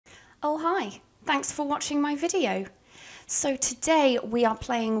Oh hi, thanks for watching my video. So today we are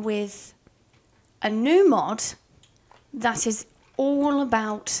playing with a new mod that is all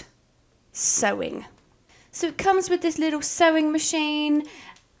about sewing. So it comes with this little sewing machine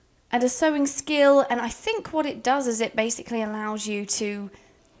and a sewing skill, and I think what it does is it basically allows you to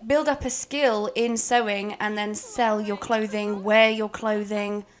build up a skill in sewing and then sell your clothing, wear your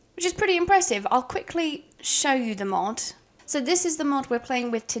clothing, which is pretty impressive. I'll quickly show you the mod. So this is the mod we're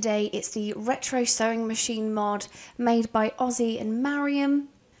playing with today. It's the retro sewing machine mod made by Ozzy and Mariam.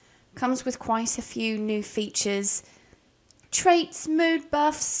 Comes with quite a few new features. Traits, mood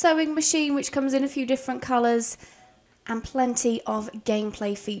buffs, sewing machine which comes in a few different colours, and plenty of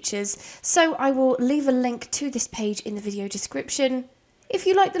gameplay features. So I will leave a link to this page in the video description if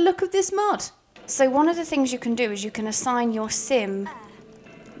you like the look of this mod. So one of the things you can do is you can assign your sim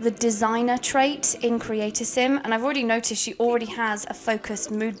the designer trait in Creator Sim, and I've already noticed she already has a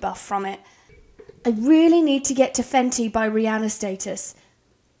focused mood buff from it. I really need to get to Fenty by Rihanna status.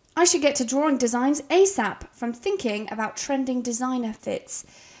 I should get to drawing designs ASAP from thinking about trending designer fits.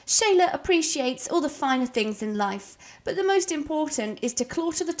 Shayla appreciates all the finer things in life, but the most important is to claw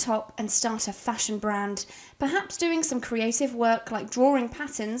to the top and start a fashion brand. Perhaps doing some creative work like drawing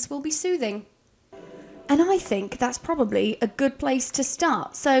patterns will be soothing. And I think that's probably a good place to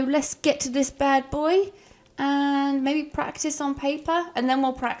start. So let's get to this bad boy and maybe practice on paper, and then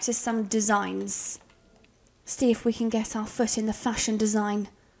we'll practice some designs. See if we can get our foot in the fashion design.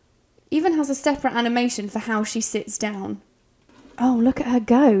 Even has a separate animation for how she sits down. Oh, look at her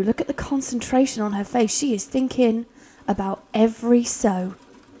go. Look at the concentration on her face. She is thinking about every sew,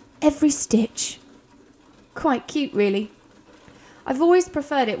 every stitch. Quite cute, really. I've always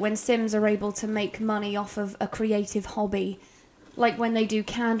preferred it when Sims are able to make money off of a creative hobby, like when they do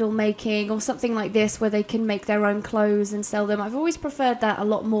candle making or something like this where they can make their own clothes and sell them. I've always preferred that a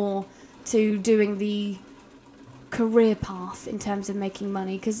lot more to doing the career path in terms of making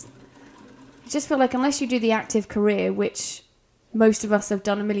money, because I just feel like unless you do the active career, which most of us have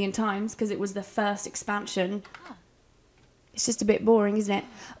done a million times because it was the first expansion, it's just a bit boring, isn't it?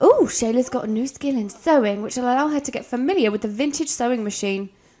 Oh, Shayla's got a new skill in sewing, which will allow her to get familiar with the vintage sewing machine.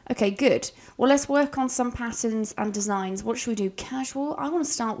 Okay, good. Well, let's work on some patterns and designs. What should we do? Casual? I want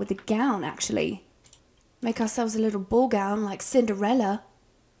to start with the gown, actually. Make ourselves a little ball gown like Cinderella.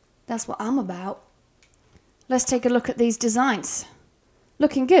 That's what I'm about. Let's take a look at these designs.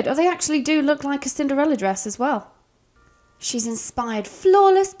 Looking good. Oh, they actually do look like a Cinderella dress as well. She's inspired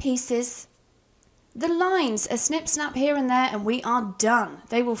flawless pieces. The lines, a snip snap here and there, and we are done.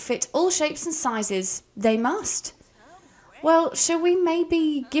 They will fit all shapes and sizes. They must. Well, shall we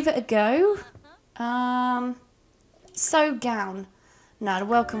maybe give it a go? Sew gown. No, the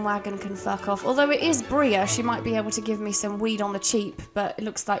welcome wagon can fuck off. Although it is Bria, she might be able to give me some weed on the cheap, but it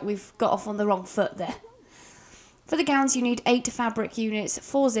looks like we've got off on the wrong foot there. For the gowns, you need 8 fabric units,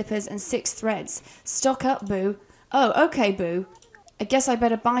 4 zippers, and 6 threads. Stock up, boo. Oh, okay, boo. I guess I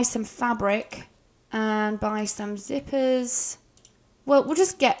better buy some fabric and buy some zippers. Well, we'll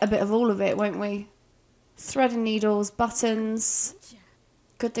just get a bit of all of it, won't we? Thread and needles, buttons.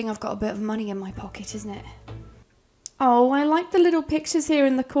 Good thing I've got a bit of money in my pocket, isn't it? Oh, I like the little pictures here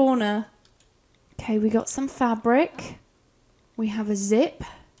in the corner. Okay, we got some fabric. We have a zip.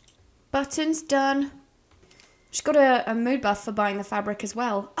 Buttons done. She's got a mood buff for buying the fabric as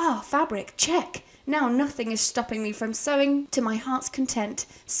well. Ah, fabric, check. Now nothing is stopping me from sewing to my heart's content.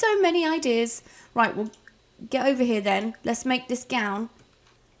 So many ideas. Right, well, get over here then. Let's make this gown.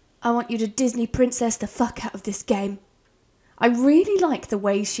 I want you to Disney princess the fuck out of this game. I really like the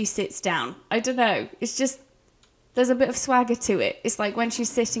way she sits down. I don't know. It's just, there's a bit of swagger to it. It's like when she's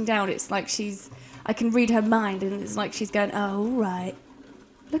sitting down, it's like I can read her mind, and it's like she's going, oh, all right.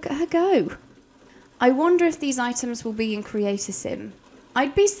 Look at her go. I wonder if these items will be in Creator Sim. I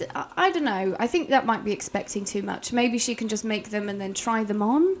don't know. I think that might be expecting too much. Maybe she can just make them and then try them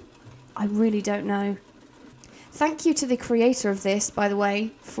on. I really don't know. Thank you to the creator of this, by the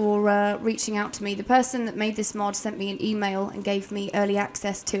way, for reaching out to me. The person that made this mod sent me an email and gave me early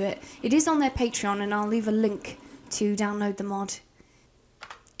access to it. It is on their Patreon, and I'll leave a link to download the mod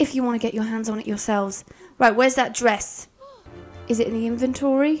if you want to get your hands on it yourselves. Right, where's that dress? Is it in the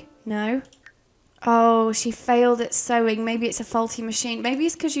inventory? No. Oh, she failed at sewing. Maybe it's a faulty machine. Maybe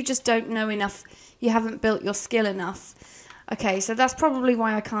it's because you just don't know enough. You haven't built your skill enough. Okay, so that's probably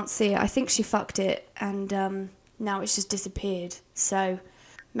why I can't see it. I think she fucked it, and now it's just disappeared. So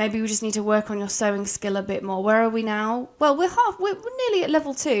maybe we just need to work on your sewing skill a bit more. Where are we now? Well, we're nearly at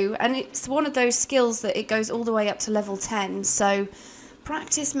level 2, and it's one of those skills that it goes all the way up to level 10. So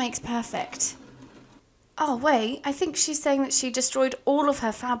practice makes perfect. Oh, wait, I think she's saying that she destroyed all of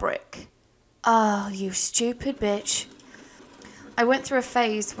her fabric. Oh, you stupid bitch. I went through a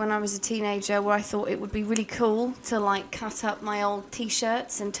phase when I was a teenager where I thought it would be really cool to like cut up my old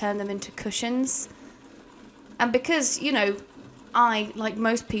t-shirts and turn them into cushions. And because, you know, I, like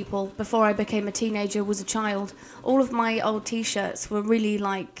most people, before I became a teenager, was a child, all of my old t-shirts were really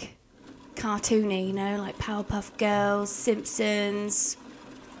like cartoony, you know, like Powerpuff Girls, Simpsons.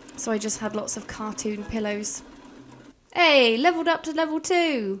 So I just had lots of cartoon pillows. Hey, leveled up to level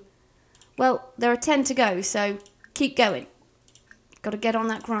 2. Well, there are 10 to go, so keep going. Got to get on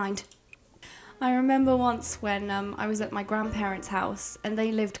that grind. I remember once when I was at my grandparents' house and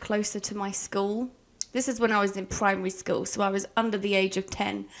they lived closer to my school. This is when I was in primary school, so I was under the age of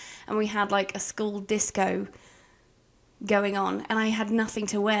 10, and we had like a school disco going on, and I had nothing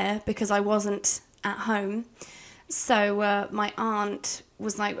to wear because I wasn't at home. So my aunt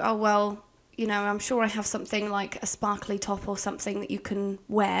was like, oh, well, you know, I'm sure I have something like a sparkly top or something that you can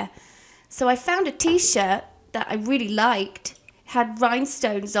wear. So I found a t-shirt that I really liked, had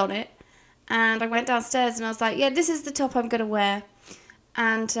rhinestones on it, and I went downstairs and I was like, yeah, this is the top I'm going to wear.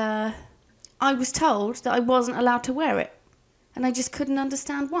 And I was told that I wasn't allowed to wear it, and I just couldn't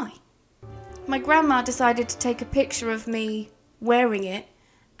understand why. My grandma decided to take a picture of me wearing it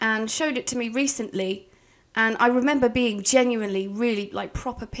and showed it to me recently, and I remember being genuinely really like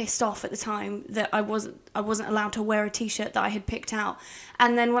proper pissed off at the time that I wasn't allowed to wear a t-shirt that I had picked out.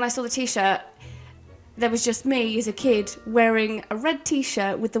 And then when I saw the t-shirt, there was just me as a kid wearing a red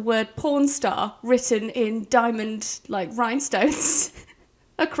t-shirt with the word porn star written in diamond like rhinestones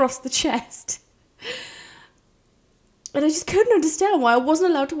across the chest. And I just couldn't understand why I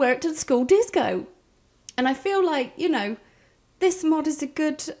wasn't allowed to wear it to the school disco. And I feel like, you know, this mod is a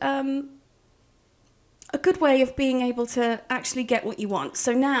good way of being able to actually get what you want.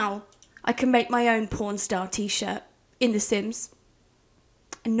 So now I can make my own porn star t-shirt in The Sims,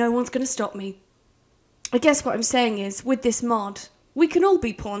 and no one's going to stop me. I guess what I'm saying is, with this mod, we can all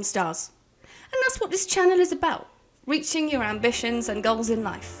be porn stars. And that's what this channel is about, reaching your ambitions and goals in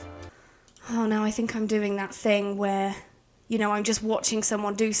life. Oh, now I think I'm doing that thing where, you know, I'm just watching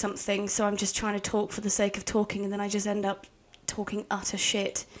someone do something, so I'm just trying to talk for the sake of talking, and then I just end up talking utter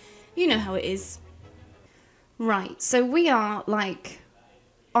shit. You know how it is. Right, so we are, like,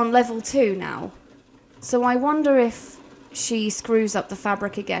 on level 2 now. So I wonder if she screws up the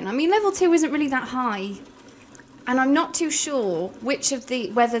fabric again. I mean, level 2 isn't really that high. And I'm not too sure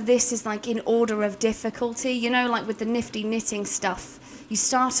whether this is, like, in order of difficulty. You know, like with the nifty knitting stuff. You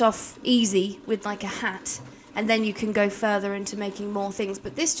start off easy with, like, a hat, and then you can go further into making more things.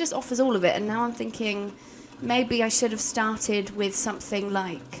 But this just offers all of it, and now I'm thinking maybe I should have started with something,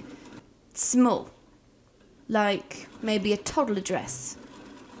 like, small. Like, maybe a toddler dress.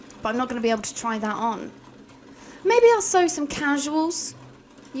 But I'm not going to be able to try that on. Maybe I'll sew some casuals.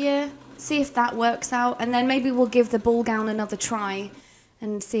 Yeah, see if that works out. And then maybe we'll give the ball gown another try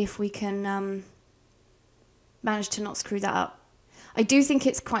and see if we can manage to not screw that up. I do think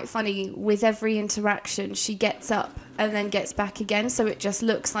it's quite funny, with every interaction, she gets up and then gets back again, so it just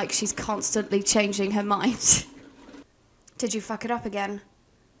looks like she's constantly changing her mind. Did you fuck it up again?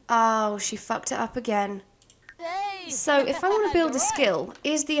 Oh, she fucked it up again. So if I want to build a skill,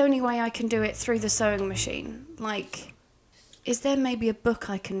 is the only way I can do it through the sewing machine? Like, is there maybe a book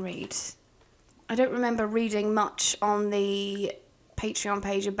I can read? I don't remember reading much on the Patreon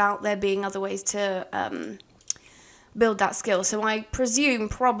page about there being other ways to build that skill, so I presume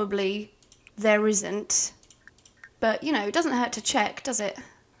probably there isn't. But, you know, it doesn't hurt to check, does it?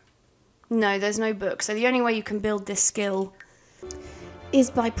 No, there's no book, so the only way you can build this skill is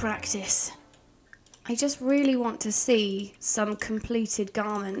by practice. I just really want to see some completed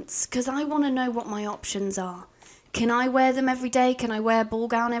garments, because I want to know what my options are. Can I wear them every day? Can I wear a ball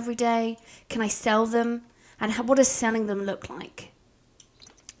gown every day? Can I sell them? And what does selling them look like?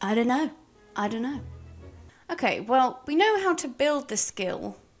 I don't know. I don't know. Okay, well, we know how to build the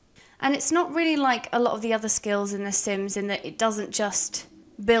skill. And it's not really like a lot of the other skills in The Sims, in that it doesn't just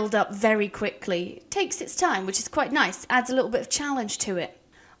build up very quickly. It takes its time, which is quite nice. Adds a little bit of challenge to it.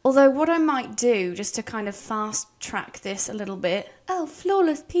 Although what I might do, just to kind of fast track this a little bit, oh,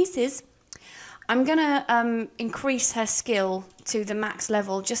 flawless pieces, I'm going to increase her skill to the max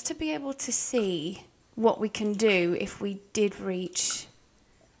level just to be able to see what we can do if we did reach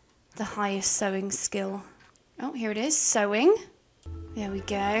the highest sewing skill. Oh, here it is, sewing. There we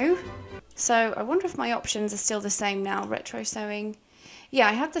go. So I wonder if my options are still the same now, retro sewing. Yeah,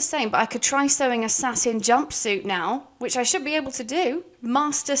 I have the same, but I could try sewing a satin jumpsuit now, which I should be able to do.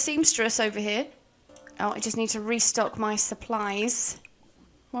 Master seamstress over here. Oh, I just need to restock my supplies.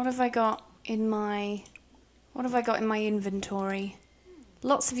 What have I got in my What have I got in my inventory?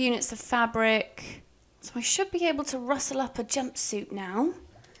 Lots of units of fabric. So I should be able to rustle up a jumpsuit now.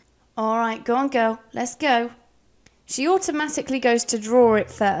 All right, go on, girl. Let's go. She automatically goes to draw it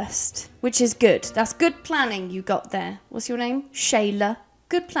first, which is good. That's good planning you got there. What's your name? Shayla.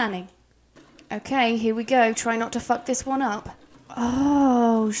 Good planning. Okay, here we go. Try not to fuck this one up.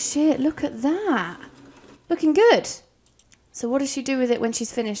 Oh, shit. Look at that. Looking good. So what does she do with it when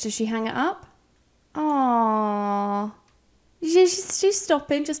she's finished? Does she hang it up? Aww. She's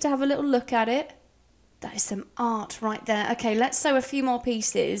stopping just to have a little look at it. That is some art right there. Okay, let's sew a few more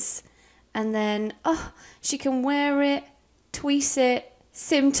pieces. And then, oh, she can wear it, tweeze it,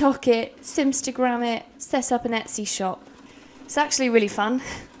 SimTok it, Simstagram it, set up an Etsy shop. It's actually really fun.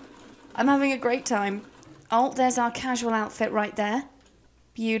 I'm having a great time. Oh, there's our casual outfit right there.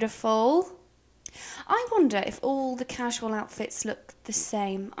 Beautiful. I wonder if all the casual outfits look the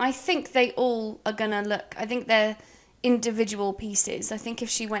same. I think they all are gonna look, I think they're individual pieces. I think if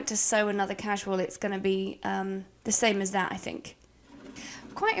she went to sew another casual, it's gonna be the same as that, I think.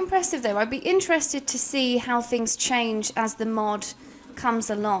 Quite impressive though. I'd be interested to see how things change as the mod comes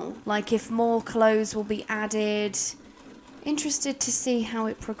along. Like if more clothes will be added. Interested to see how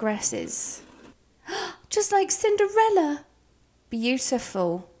it progresses. Just like Cinderella.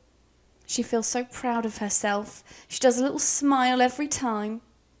 Beautiful. She feels so proud of herself. She does a little smile every time.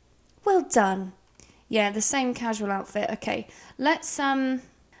 Well done. Yeah, the same casual outfit. Okay, let's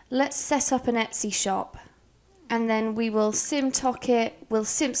set up an Etsy shop. And then we will SimTok it, we'll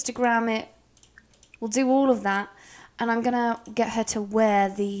Simstagram it, we'll do all of that. And I'm gonna get her to wear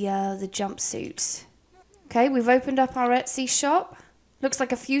the jumpsuit. Okay, we've opened up our Etsy shop. Looks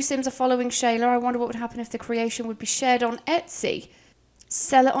like a few Sims are following Shayla. I wonder what would happen if the creation would be shared on Etsy.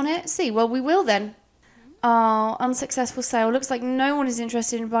 Sell it on Etsy. Well, we will then. Oh, unsuccessful sale. Looks like no one is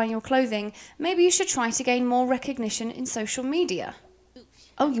interested in buying your clothing. Maybe you should try to gain more recognition in social media.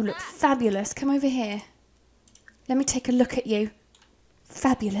 Oh, you look fabulous. Come over here. Let me take a look at you.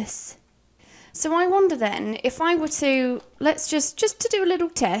 Fabulous. So I wonder then, if I were to, let's just to do a little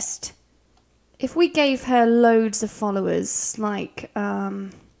test, if we gave her loads of followers, like,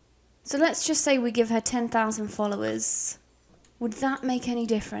 so let's just say we give her 10,000 followers, would that make any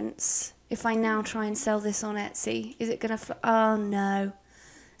difference if I now try and sell this on Etsy? Is it going to, oh no.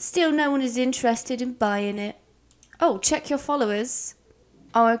 Still no one is interested in buying it. Oh, check your followers.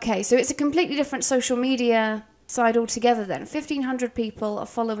 Oh, okay, so it's a completely different social media side altogether then. 1,500 people are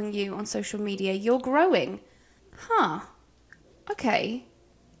following you on social media. You're growing. Huh. Okay.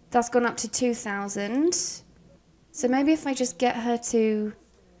 That's gone up to 2,000. So maybe if I just get her to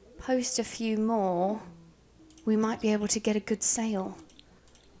post a few more, we might be able to get a good sale.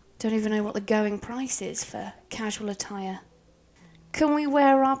 Don't even know what the going price is for casual attire. Can we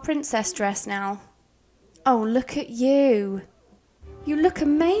wear our princess dress now? Oh, look at you. You look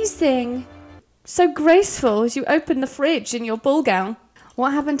amazing. So graceful as you open the fridge in your ball gown.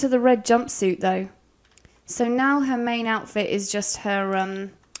 What happened to the red jumpsuit though? So now her main outfit is just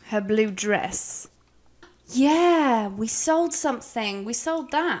her blue dress. Yeah, we sold something. We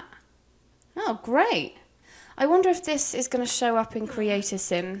sold that. Oh, great. I wonder if this is going to show up in Creator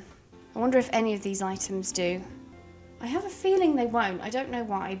Sim. I wonder if any of these items do. I have a feeling they won't. I don't know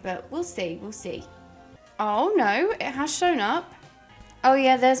why, but we'll see. We'll see. Oh no, it has shown up. Oh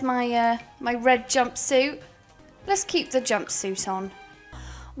yeah, there's my my red jumpsuit. Let's keep the jumpsuit on.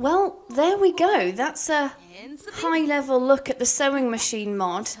 Well, there we go. That's a high-level look at the sewing machine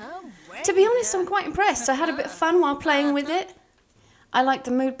mod. To be honest, I'm quite impressed. I had a bit of fun while playing with it. I like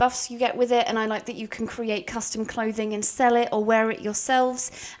the mood buffs you get with it, and I like that you can create custom clothing and sell it or wear it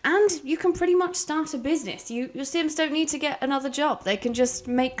yourselves. And you can pretty much start a business. Your Sims don't need to get another job. They can just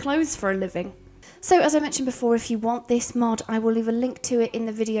make clothes for a living. So as I mentioned before, if you want this mod, I will leave a link to it in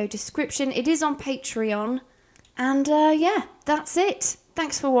the video description. It is on Patreon. And yeah, that's it.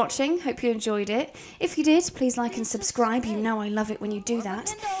 Thanks for watching. Hope you enjoyed it. If you did, please like and subscribe. You know I love it when you do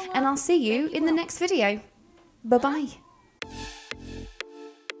that. And I'll see you in the next video. Bye-bye.